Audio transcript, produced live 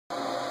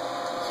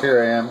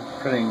Here I am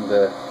printing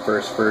the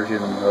first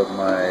version of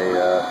my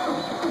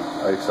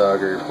ice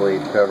auger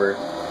blade cover,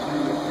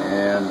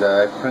 and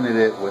I printed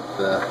it with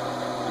the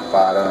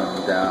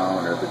bottom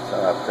down or the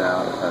top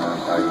down, depending on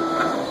how you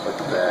handle it, like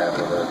that,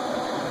 with a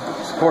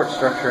support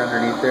structure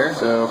underneath there.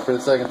 So for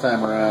the second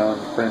time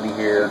around printing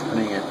here, I'm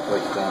printing it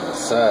like on the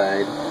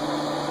side.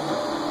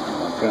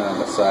 I'm printing on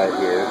the side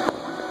here.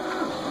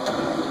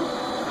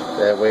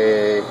 That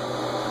way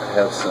I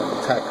have some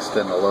text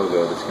and the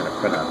logo that's going to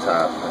print on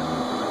top,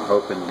 and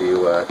hoping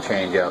to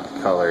change out the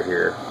color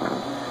here,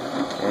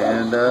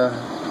 and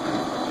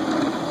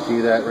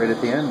do that right at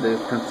the end to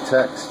print the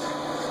text.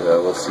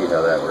 So we'll see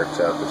how that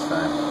works out this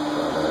time.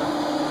 But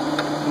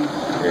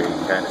here you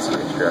can kind of see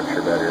the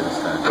structure better this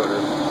time.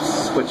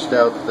 Switched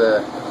out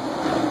the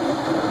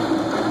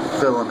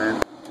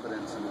filament, put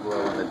in some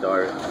glow in the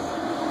dark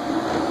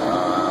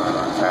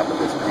on top of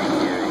this paint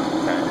here. You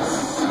can kind of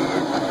see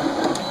it.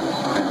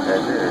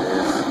 And there it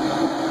is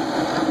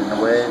in the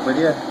way. But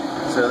yeah,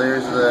 so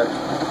there's the.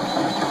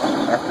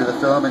 After the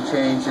filament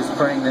change, is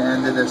printing the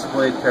end of this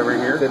blade cover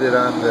here. Did it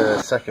on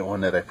the second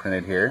one that I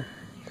printed here,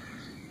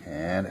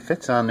 and it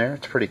fits on there.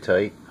 It's pretty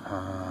tight.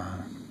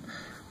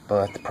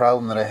 But the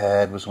problem that I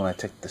had was when I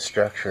took the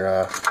structure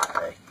off,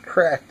 I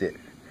cracked it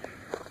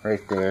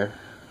right there.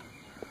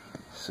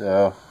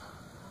 So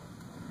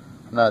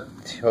I'm not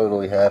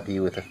totally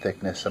happy with the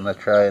thickness. I'm going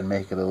to try and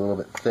make it a little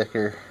bit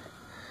thicker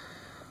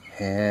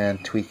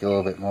and tweak a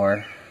little bit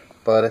more.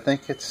 But I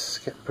think it's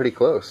getting pretty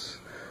close.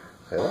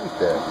 I like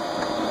that.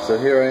 So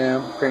here I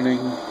am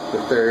printing the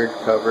third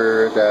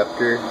cover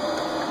adapter.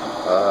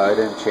 I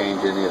didn't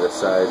change any of the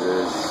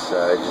sizes.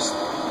 I just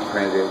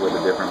printed it with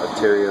a different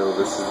material.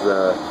 This is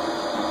the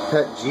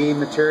PETG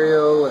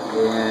material,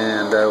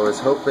 and I was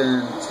hoping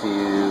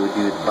to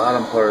do the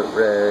bottom part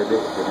red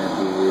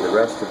and do the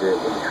rest of it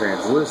with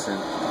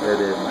translucent, and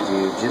then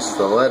do just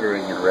the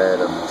lettering in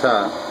red on the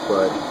top,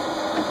 but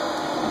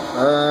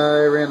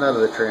I ran out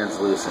of the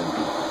translucent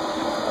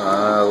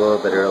a little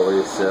bit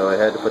early, so I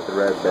had to put the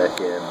red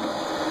back in.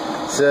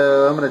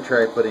 So I'm going to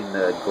try putting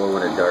the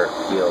glow-in-the-dark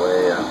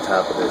PLA on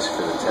top of this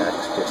for the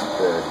text, just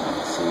to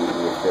see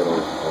if it'll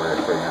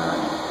work or not.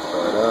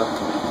 But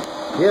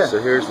yeah.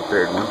 So here's the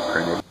third one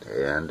printed,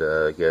 and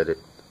get it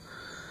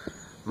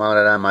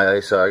mounted on my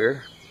ice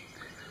auger.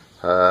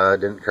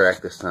 Didn't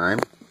crack this time.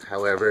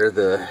 However,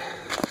 the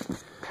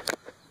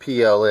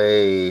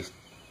PLA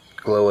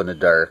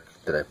glow-in-the-dark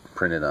that I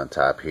printed on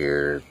top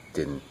here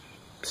didn't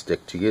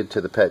stick too good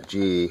to the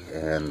PETG,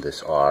 and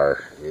this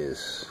R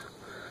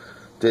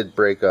did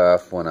break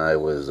off when I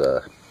was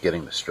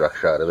getting the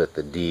structure out of it.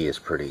 The D is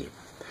pretty.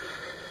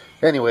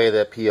 Anyway,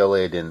 that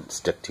PLA didn't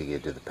stick too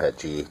good to the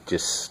PETG.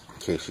 Just in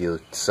case you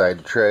decide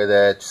to try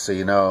that, just so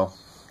you know.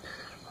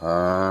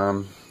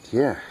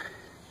 Yeah,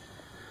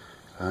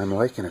 I'm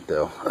liking it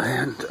though.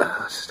 And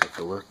let's take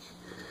a look.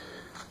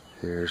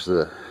 There's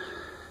the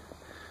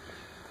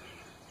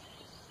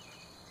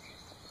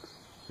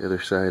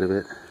other side of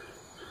it.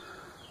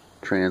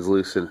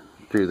 Translucent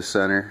through the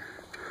center,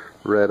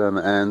 red on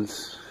the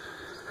ends.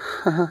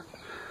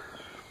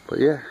 But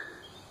yeah,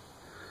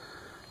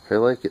 I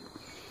like it.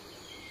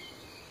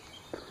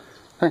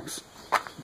 Thanks.